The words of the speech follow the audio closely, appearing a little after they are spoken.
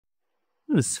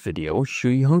This video will show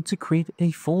you how to create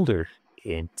a folder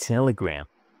in Telegram.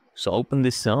 So open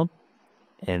this up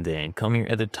and then come here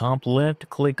at the top left,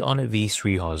 click on these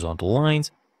three horizontal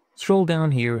lines, scroll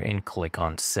down here and click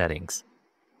on settings.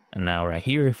 And now right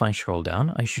here, if I scroll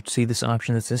down, I should see this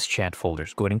option that says chat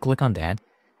folders. Go ahead and click on that.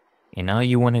 And now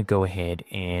you want to go ahead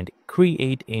and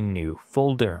create a new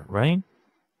folder, right?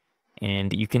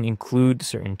 And you can include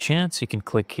certain chats. You can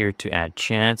click here to add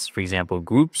chats, for example,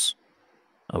 groups.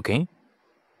 Okay.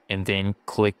 And then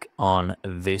click on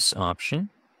this option.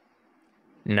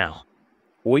 Now,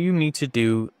 what you need to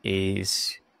do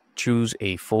is choose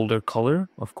a folder color,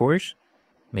 of course.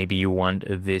 Maybe you want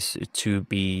this to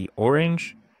be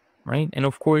orange, right? And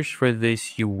of course, for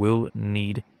this, you will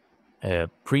need a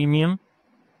premium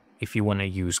if you want to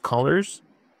use colors.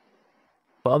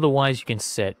 But otherwise, you can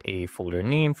set a folder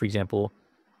name. For example,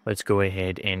 let's go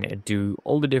ahead and do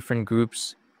all the different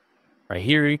groups. Right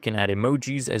here, you can add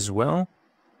emojis as well.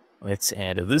 Let's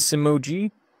add this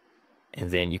emoji. And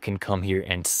then you can come here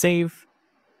and save.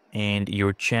 And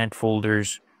your chat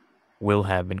folders will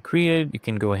have been created. You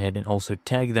can go ahead and also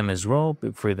tag them as well.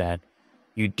 But for that,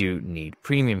 you do need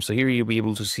premium. So here you'll be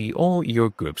able to see all your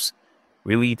groups.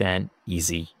 Really that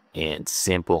easy and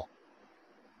simple.